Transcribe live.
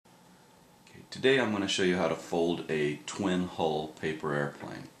Today I'm going to show you how to fold a twin hull paper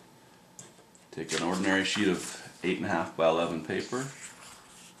airplane. Take an ordinary sheet of 8.5 by 11 paper,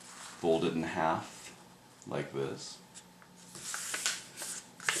 fold it in half like this.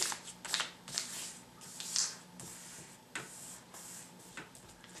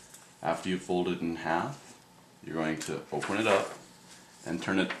 After you fold it in half, you're going to open it up and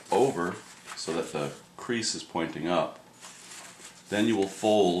turn it over so that the crease is pointing up. Then you will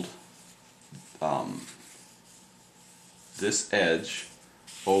fold this edge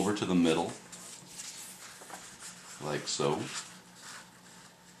over to the middle, like so.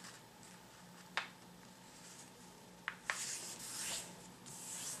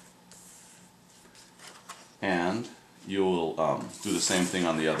 And you will do the same thing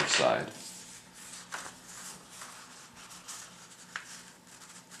on the other side.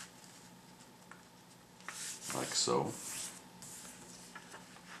 Like so.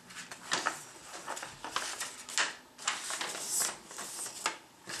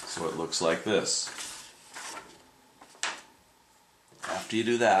 So it looks like this. After you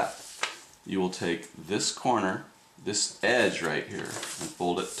do that, you will take this corner, this edge right here, and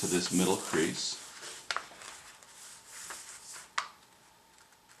fold it to this middle crease.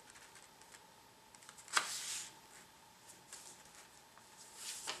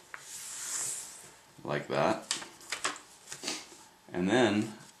 Like that. And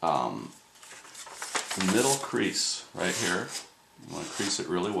then the middle crease right here, you want to crease it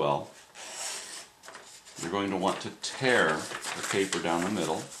really well. You're going to want to tear the paper down the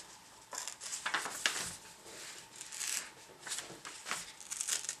middle.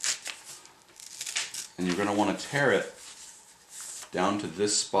 And you're going to want to tear it down to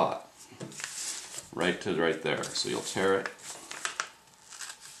this spot, right there. So you'll tear it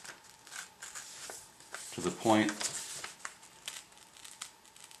to the point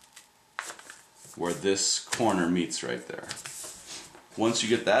where this corner meets right there. Once you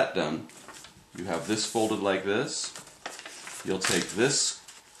get that done, you have this folded like this. You'll take this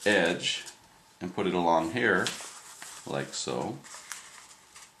edge and put it along here, like so.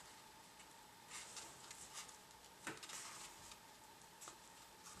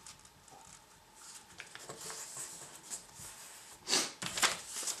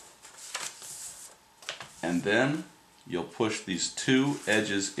 And then you'll push these two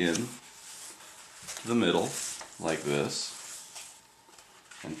edges in to the middle, like this,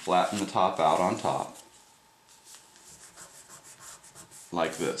 and flatten the top out on top,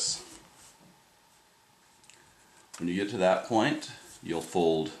 like this. When you get to that point, you'll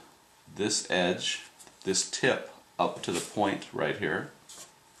fold this edge, this tip, up to the point right here.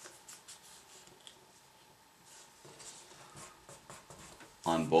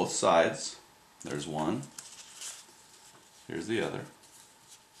 On both sides. There's one. Here's the other.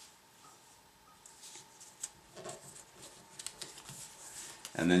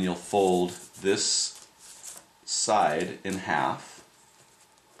 And then you'll fold this side in half.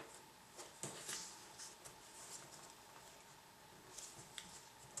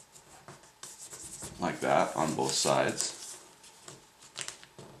 Like that on both sides.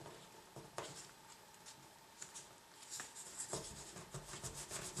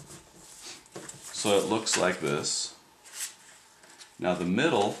 So it looks like this. Now the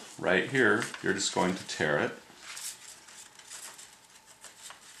middle, right here, you're just going to tear it.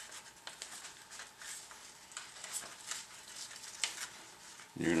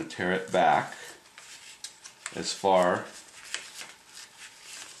 You're going to tear it back as far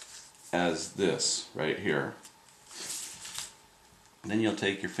as this right here. And then you'll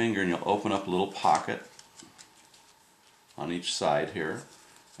take your finger and you'll open up a little pocket on each side here,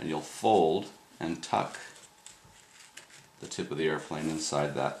 and you'll fold and tuck the tip of the airplane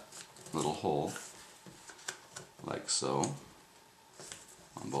inside that little hole, like so,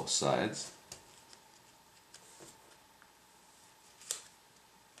 on both sides.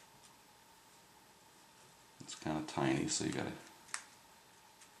 It's kind of tiny, so you gotta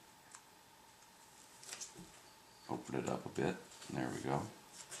open it up a bit. There we go.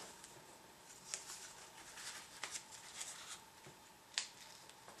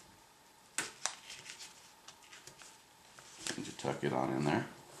 And you tuck it on in there.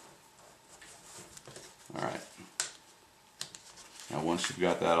 Alright. Now once you've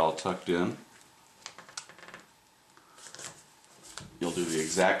got that all tucked in, you'll do the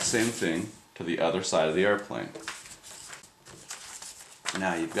exact same thing to the other side of the airplane.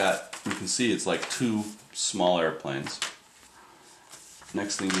 Now you can see it's like two small airplanes.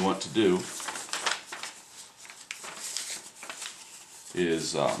 Next thing you want to do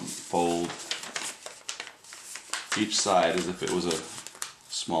is fold each side as if it was a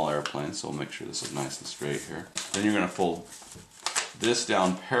small airplane, so we'll make sure this is nice and straight here. Then you're going to fold this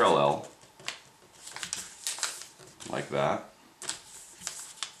down parallel like that,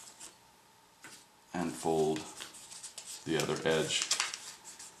 and fold the other edge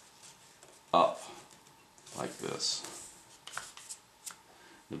up like this.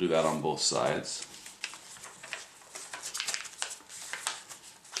 You'll do that on both sides.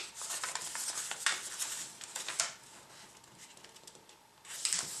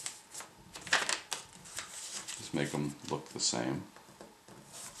 Just make them look the same.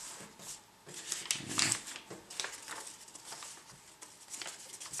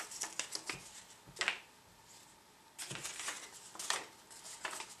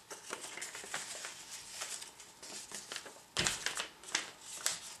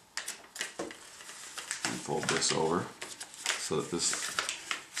 Fold this over so that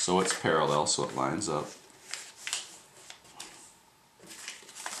it's parallel, so it lines up.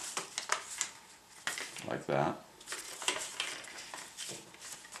 Like that.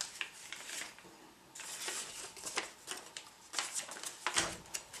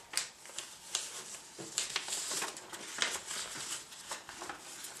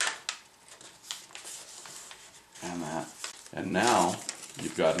 And that. And now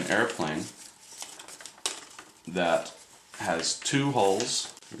you've got an airplane that has two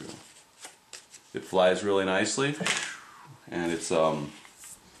hulls. It flies really nicely, and it's a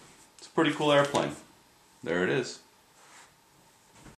pretty cool airplane. There it is.